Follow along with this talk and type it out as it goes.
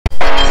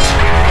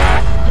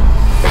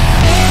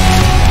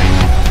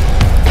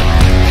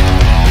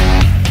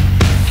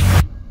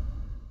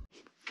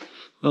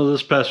Well,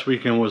 this past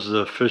weekend was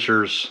the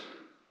Fisher's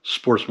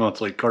Sports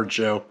Monthly card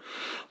show.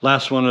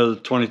 Last one of the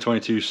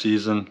 2022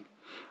 season.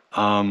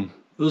 It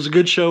was a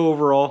good show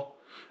overall.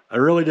 I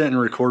really didn't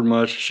record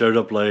much. Showed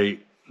up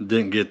late.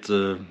 Didn't get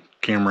the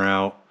camera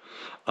out.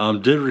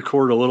 Did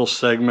record a little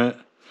segment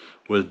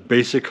with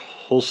Basic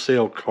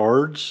Wholesale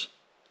Cards.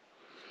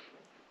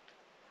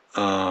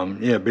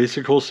 Yeah,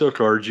 Basic Wholesale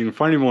Cards. You can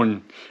find him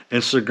on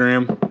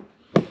Instagram.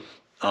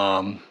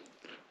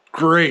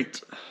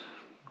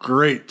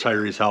 Great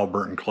Tyrese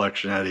Halliburton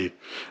collection that he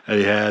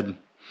had,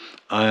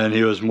 and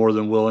he was more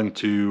than willing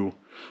to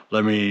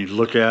let me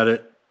look at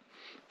it.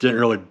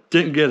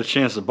 Didn't get a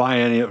chance to buy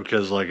any of it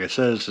because, like I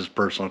said, it's his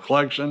personal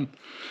collection.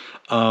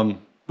 But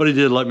he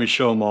did let me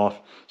show him off.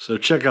 So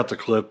check out the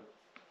clip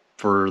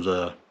for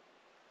the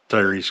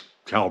Tyrese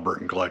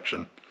Halliburton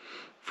collection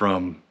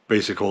from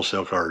Basic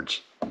Wholesale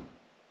Cards.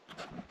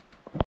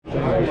 Yeah.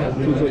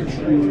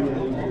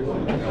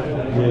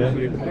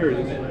 There it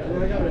is.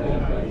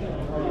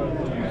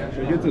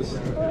 So get this.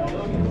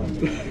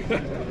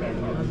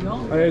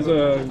 I had a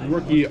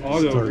rookie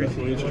auto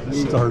recently.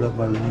 Start up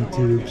my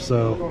YouTube,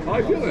 so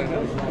I feel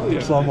that. Yeah.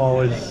 So I'm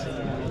always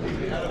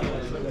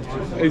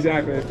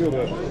exactly. I feel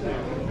that.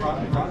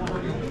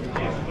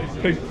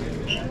 Pick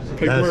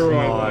that's where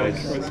nice. I like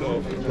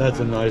myself. That's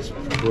a nice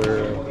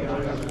square.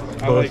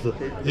 Like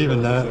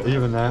Even that.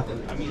 Even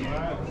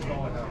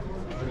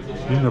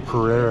a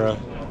Pereira.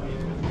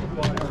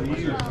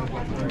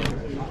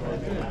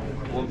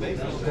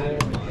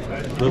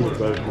 Those are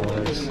both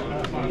nice. A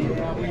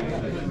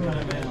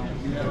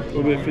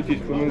little bit of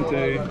 50s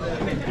Clemente.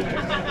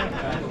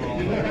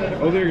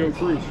 Oh, there you go,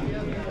 Cruz. I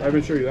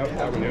haven't shown you that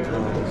one yet.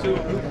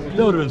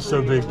 That would have been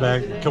so big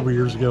back a couple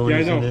years ago. Yeah,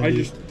 I know. I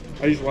just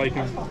like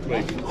him.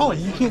 Like, oh,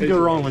 you can't go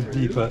wrong with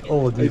Depot.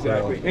 Oladipo.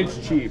 Exactly. It's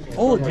cheap.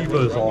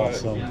 Oladipo is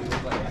awesome.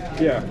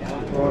 Yeah.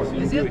 Awesome.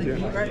 Is he at the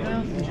Heat right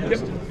now? Yep.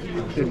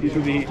 He's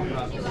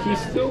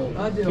still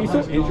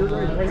injured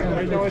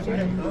right now, I think.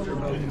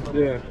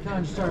 Yeah. Kind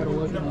of started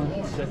looking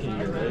on second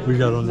year, right? We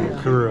got on the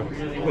Akura.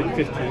 Like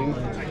 15.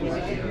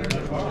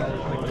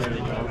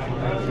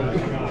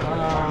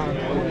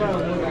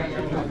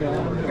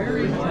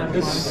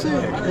 It's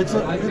sick. It's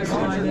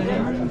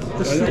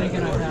sick.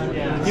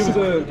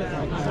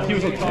 He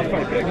was a top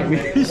 5 pick. I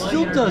mean, he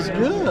still does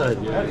good.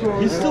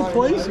 He still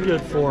plays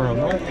good for him.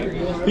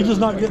 He's just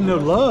not getting no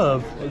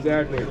love.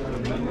 Exactly.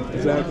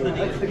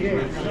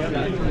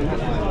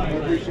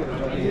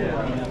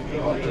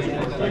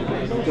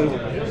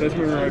 That's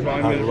where I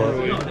buy him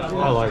early.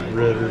 I like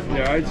Ritter.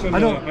 Yeah, I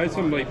had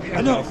some like.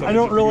 I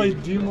don't really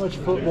do much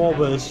football,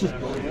 but it's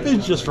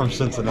just from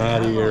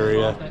Cincinnati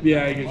area.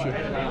 Yeah, I get you.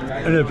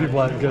 I know people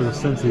that go to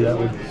Cincy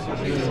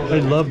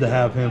they'd love to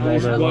have him all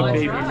day long.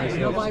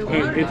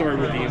 It's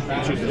already redeemed.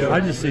 I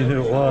just seen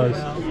who it was.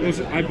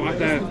 I bought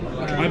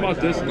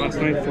this last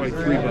night for like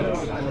 $3.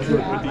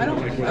 I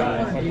don't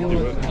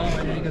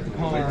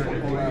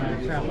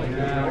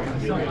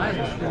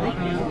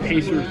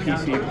Pacer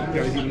PC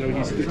guys, even though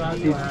he's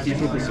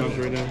with the Suns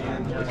right now.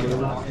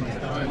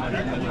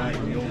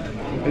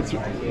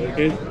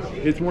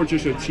 It's more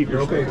just a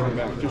cheaper back.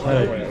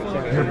 Hey,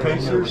 your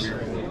Pacers.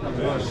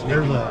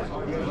 There's a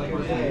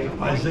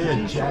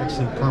Isaiah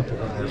Jackson purple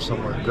in there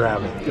somewhere.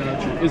 Grab it.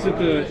 Gotcha. Is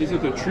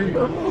it the true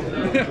purple?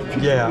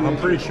 Yeah, I'm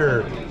pretty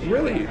sure.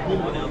 Really?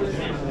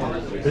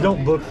 They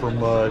don't book for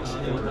much.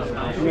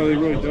 No, they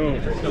really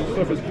don't. That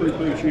stuff is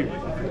pretty cheap.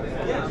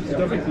 It's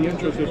definitely the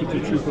interest if it's a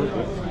true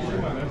purple.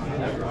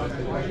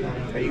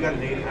 Hey, you got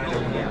an 89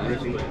 over there,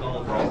 Griffey.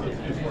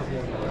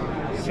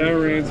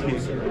 Saransky.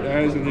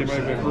 That is a name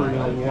I've been heard in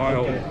a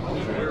while.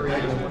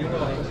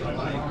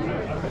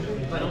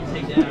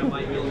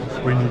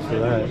 We need for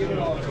that.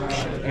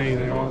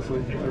 Anything, honestly.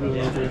 I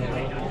really like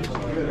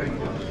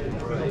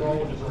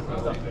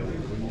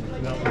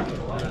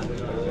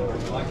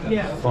it.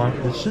 Yeah. Fine.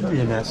 It should be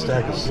in that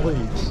stack of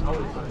sleeves.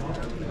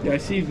 Yeah, I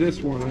see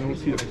this one. I don't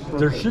see the purple.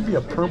 There should be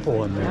a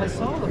purple in I there.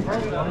 saw the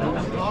purple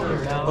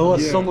one.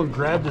 Unless someone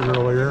grabbed it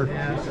earlier.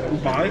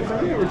 Buy it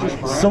from you or just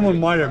grab Someone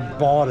might have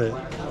bought it.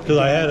 Because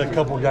I had a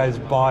couple guys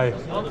buy.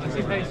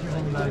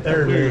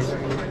 There it is.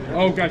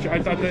 Oh, gotcha. I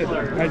thought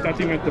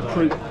you meant the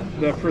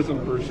Prism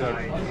per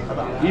se.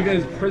 Even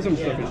his Prism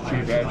stuff is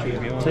cheap, actually, to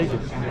be honest. Take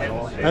it.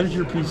 How did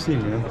your PC,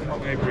 man?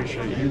 I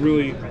appreciate it. You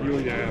really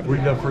have. What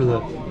do you got for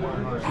the...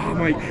 Oh,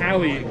 my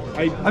Hallie.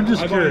 I'm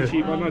just I bought curious. it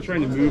cheap. I'm not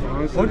trying to move,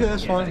 honestly. Okay,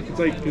 that's fine. It's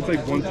like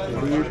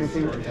 120 or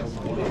something.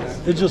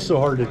 It's just so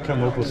hard to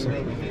come up with some...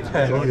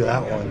 Hey, look at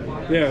that one.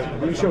 Yeah,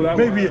 let me show that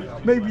Maybe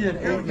one.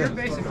 an Your 8.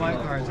 basic light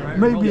cards, right?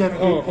 Maybe an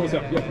Oh, 8. what's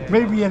up? Yeah.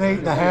 Maybe an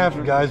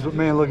 8.5, guys. But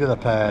man, look at the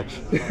patch.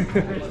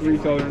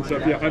 Recolor and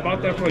stuff. Yeah, I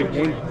bought that for like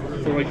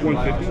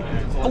 150.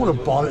 I would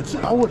have bought it.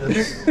 I would have.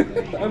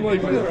 I'm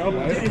like, whatever, I'll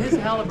buy it. His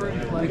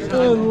Halliburton collection.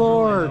 Good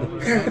lord.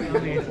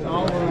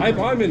 I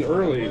bought him in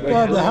early. Like,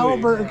 God, the early.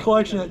 Halliburton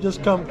collection that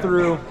just come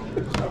through.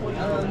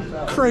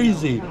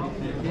 Crazy.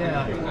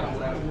 Yeah.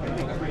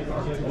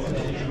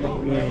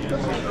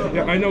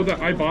 Yeah, I know that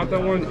I bought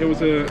that one. It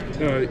was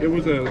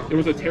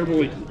a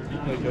terribly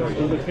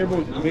it was a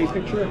terrible base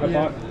picture. I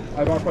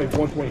bought like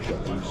 120 shows.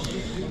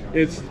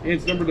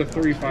 It's number to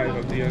 35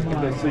 of the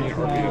senior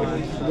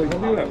RPM. I'm like,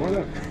 I'll do that. Why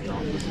not?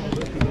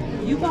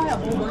 You buy a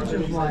whole bunch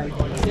of like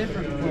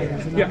different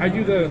players. And Yeah, I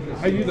do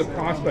the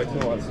prospects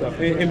and all that stuff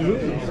and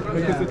moves,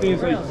 because the thing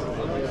is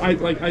I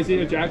like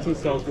Isaiah Jackson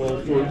sells well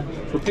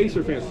for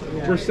Pacer fans.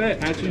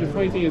 Brissett, actually, the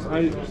funny thing is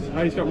I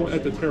just got one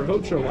at the Terre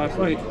Haute show last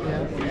night.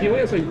 He only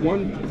has like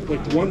one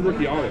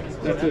rookie auto.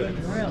 That's it.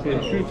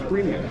 And 2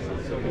 premium.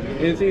 And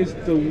the thing is,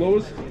 the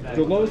lowest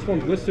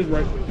one listed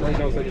right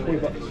now is like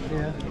 $20.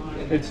 yeah.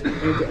 It's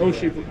an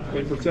O-shaped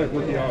like percent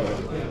rookie auto.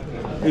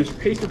 There's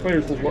Pacer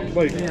players will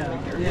like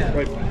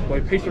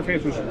like Pacer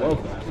fans will love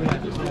that.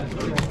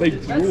 They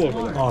drool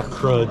over that. Oh,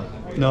 crud.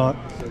 No.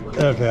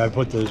 Okay, I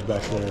put those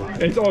back there.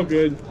 It's all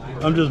good.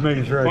 I'm just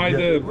making sure By I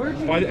get... the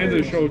end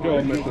of the show, Joe,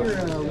 I'll Make mention your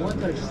it.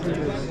 one-touch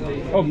stickers.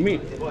 Oh, me.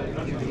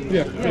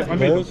 Yeah, I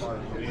made those.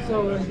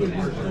 So give you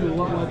through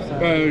what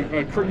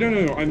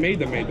website? No. I made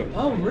them.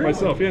 Oh, really?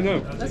 Myself. Yeah,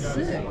 no. That's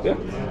sick. Yeah.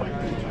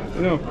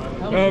 No.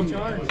 How much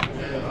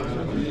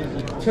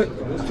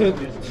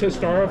you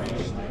charge?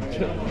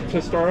 To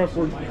start off,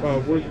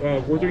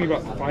 we're doing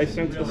about 5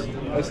 cents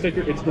a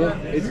sticker. It's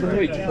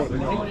normally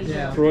 20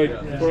 Yeah. for like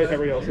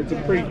everybody else. It's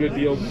a pretty good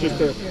deal just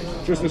to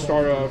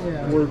start off.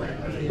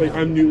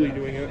 I'm newly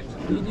doing it.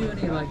 Do you do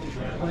any like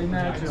play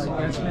mats or like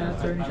best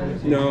mats or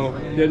anything? No.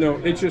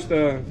 It's just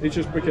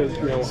because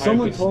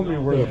Someone told me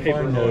where to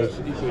find those.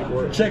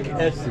 Check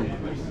Etsy.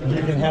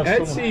 You can have check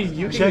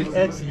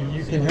Etsy.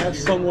 You can have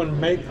someone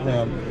make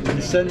them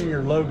and send them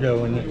your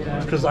logo, and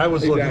because I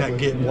was looking at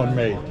getting one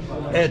made.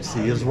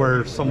 Etsy is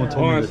where someone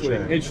told Honestly, me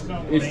to check.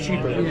 it's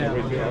cheaper than Yeah.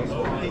 everything else.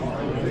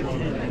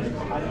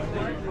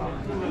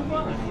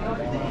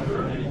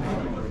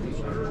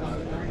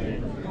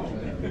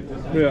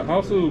 Yeah.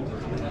 Also,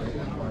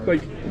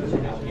 like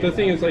the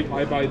thing is, like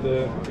I buy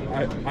the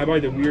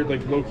weird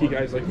like low key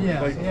guys like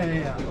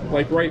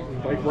like right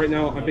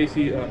now I'm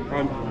basically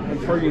I'm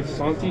targeting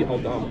Santi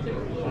Aldama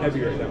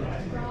heavy right now.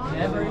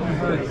 Never even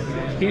heard of it.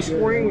 He's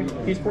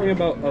scoring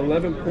about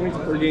 11 points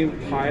per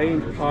game, high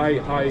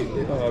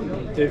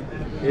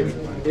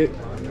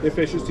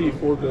efficiency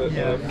for the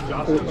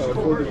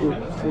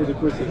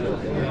Grizzlies.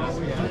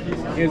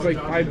 And it's like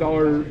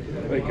 $5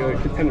 like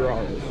contender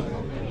autos.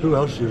 Who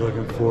else are you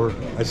looking for?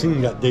 I seen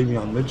you got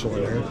Davion Mitchell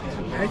in there.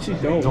 I actually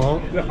don't.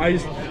 Don't? No, I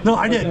just No,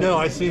 I didn't know.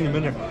 I seen him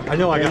in there. I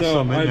know I got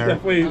some in there.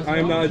 I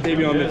am not a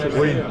Davion Mitchell.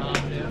 Wait,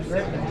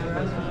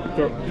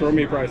 Throw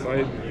me a price.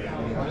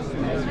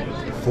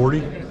 40?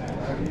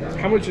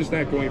 How much is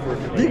that going for?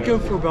 Did go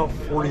for about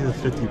 40 to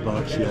 50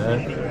 bucks, yeah.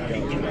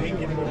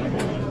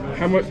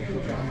 How much?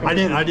 I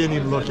didn't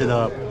even look it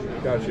up.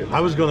 Gotcha. I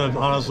was gonna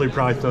honestly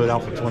probably throw it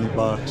out for 20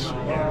 bucks.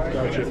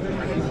 Gotcha.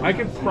 I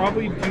could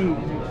probably do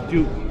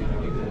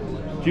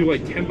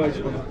like 10 bucks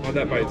on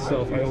that by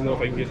itself. I don't know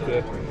if I can get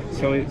the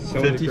selling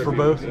 50 the for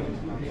both?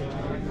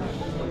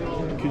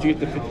 Could you get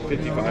the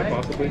 55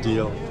 possibly?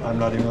 Deal. I'm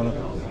not even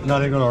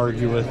gonna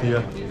argue with you.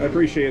 I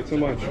appreciate it so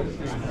much.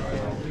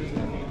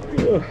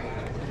 Ugh.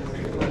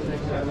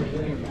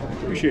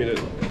 Appreciate it.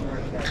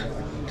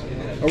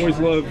 I always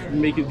love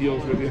making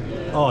deals with you.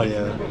 Oh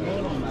yeah.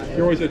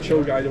 You're always a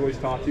chill guy to always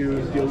talk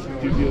to, do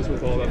deals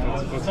with all that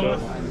fun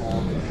stuff.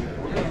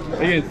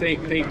 Again,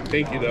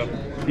 thank you though.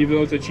 Even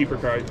though it's a cheaper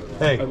card,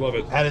 Hey, I love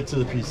it. Add it to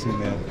the PC,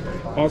 man.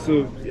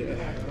 Also,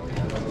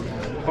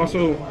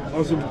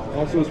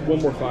 it's one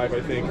more 5, I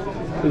think.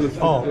 It's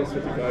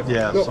 55.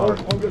 Yeah, No, sorry.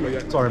 all good, my guy.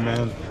 Sorry,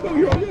 man. No,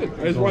 you're all good.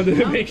 I just wanted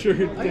to make sure. I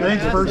think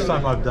it's the first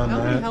time I've done How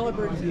many that.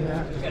 Halliburtons do you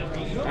have?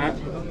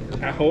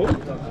 At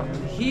home?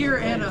 Here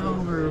and at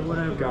home or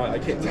whatever. God, I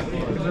can't tell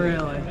you.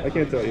 Really? I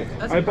can't tell you.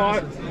 That's I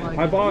bought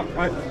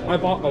impressive. I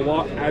bought a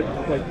lot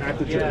at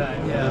the gym.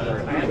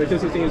 Yeah.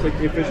 Because the thing is, like,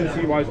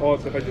 efficiency wise, all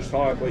that stuff, I just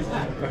saw it like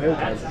ahead of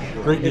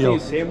time. Great And deal. then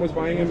Sam was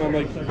buying them. I'm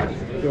like,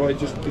 it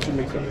should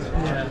make sense.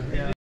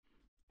 Yeah.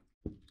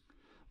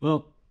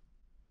 Well,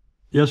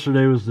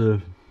 yesterday was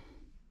the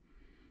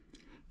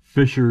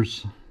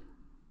Fisher's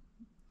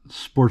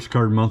Sports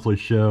Card Monthly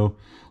show,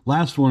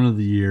 last one of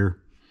the year.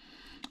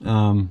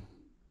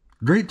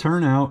 Great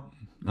turnout.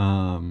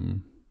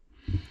 Did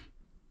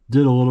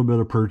a little bit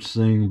of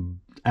purchasing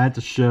at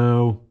the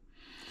show,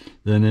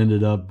 then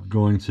ended up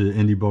going to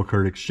Indie Bulk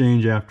Card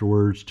Exchange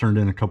afterwards, turned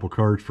in a couple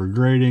cards for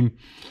grading,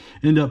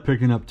 ended up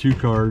picking up 2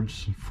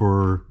 cards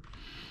from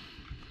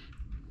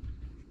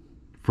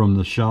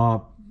the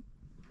shop,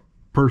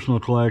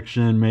 personal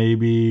collection,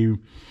 maybe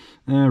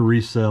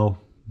resell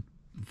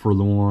for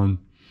the one.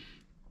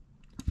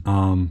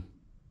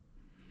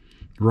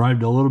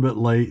 Arrived a little bit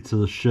late to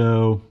the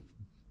show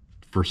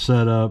for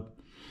setup.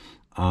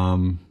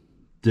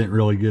 Didn't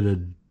really get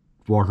to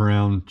walk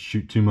around,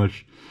 shoot too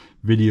much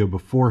video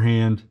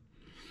beforehand.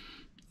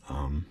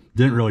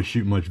 Didn't really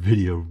shoot much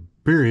video,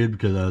 period,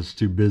 because I was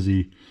too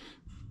busy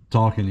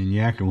talking and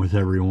yakking with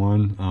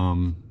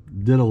everyone.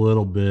 Did a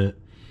little bit.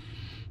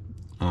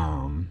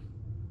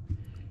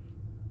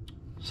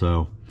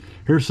 So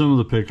here's some of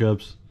the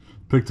pickups.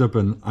 Picked up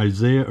an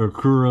Isaiah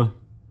Okura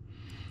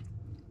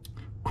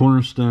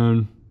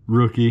Cornerstone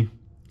rookie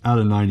out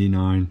of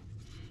 99.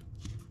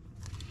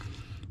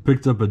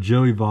 Picked up a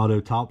Joey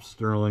Votto Top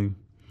Sterling,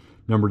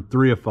 numbered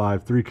 3 of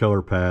 5,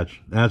 3-color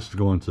patch. That's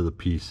going to the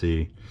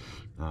PC.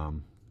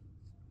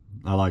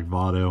 I like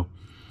Votto.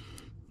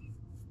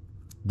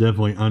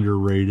 Definitely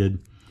underrated.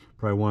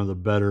 Probably one of the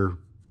better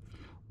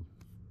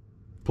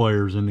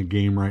players in the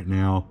game right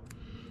now.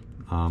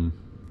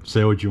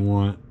 Say what you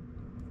want.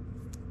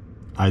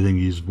 I think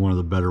he's one of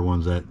the better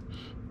ones that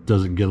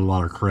doesn't get a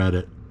lot of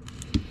credit.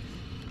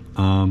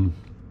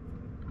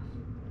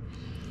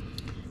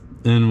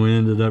 Then we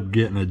ended up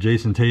getting a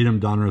Jason Tatum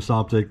Donruss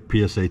Optic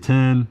PSA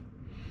 10.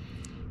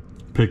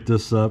 Picked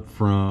this up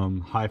from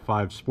High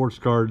Five Sports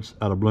Cards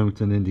out of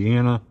Bloomington,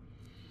 Indiana.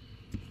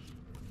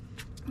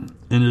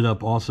 Ended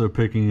up also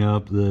picking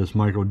up this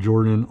Michael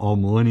Jordan All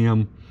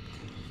Millennium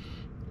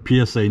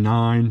PSA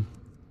 9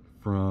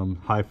 from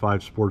High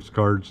Five Sports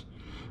Cards.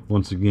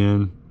 Once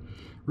again,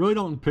 really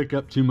don't pick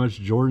up too much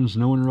Jordans.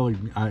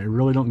 I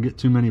really don't get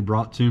too many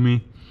brought to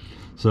me.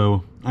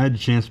 So I had a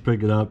chance to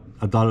pick it up.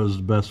 I thought it was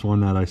the best one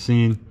that I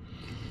seen.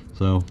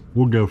 So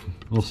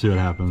we'll see what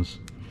happens.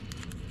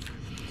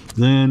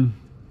 Then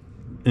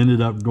ended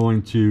up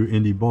going to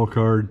Indy Ball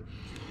Card.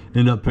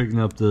 Ended up picking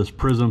up this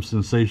Prism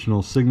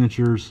Sensational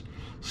Signatures,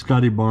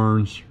 Scotty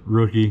Barnes,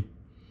 rookie.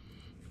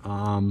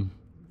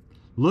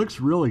 Looks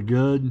really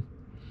good.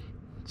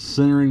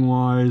 Centering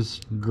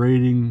wise,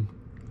 grading.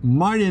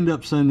 Might end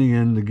up sending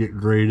in to get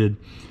graded.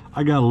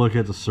 I gotta look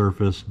at the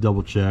surface,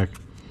 double check.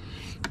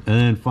 And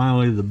then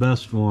finally, the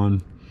best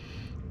one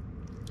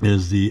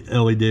is the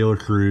Ellie De La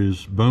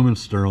Cruz Bowman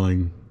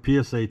Sterling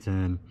PSA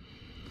 10.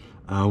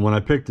 When I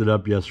picked it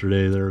up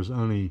yesterday, there was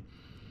only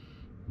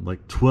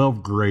like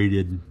 12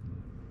 graded.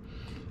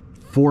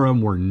 4 of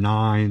them were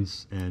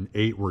 9s and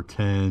 8 were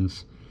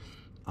 10s.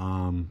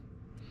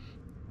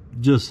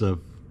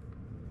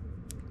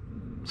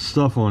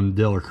 Stuff on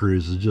De La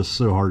Cruz is just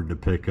so hard to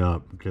pick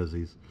up because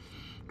he's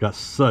got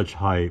such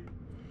hype.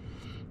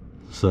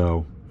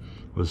 So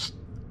was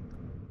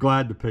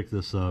glad to pick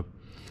this up.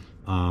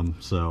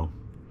 So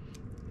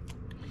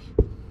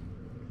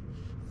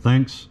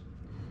thanks,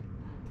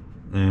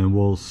 and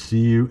we'll see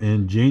you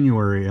in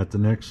January at the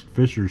next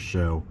Fishers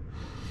show,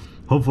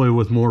 hopefully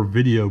with more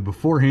video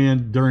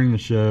beforehand, during the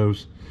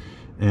shows,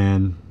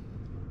 and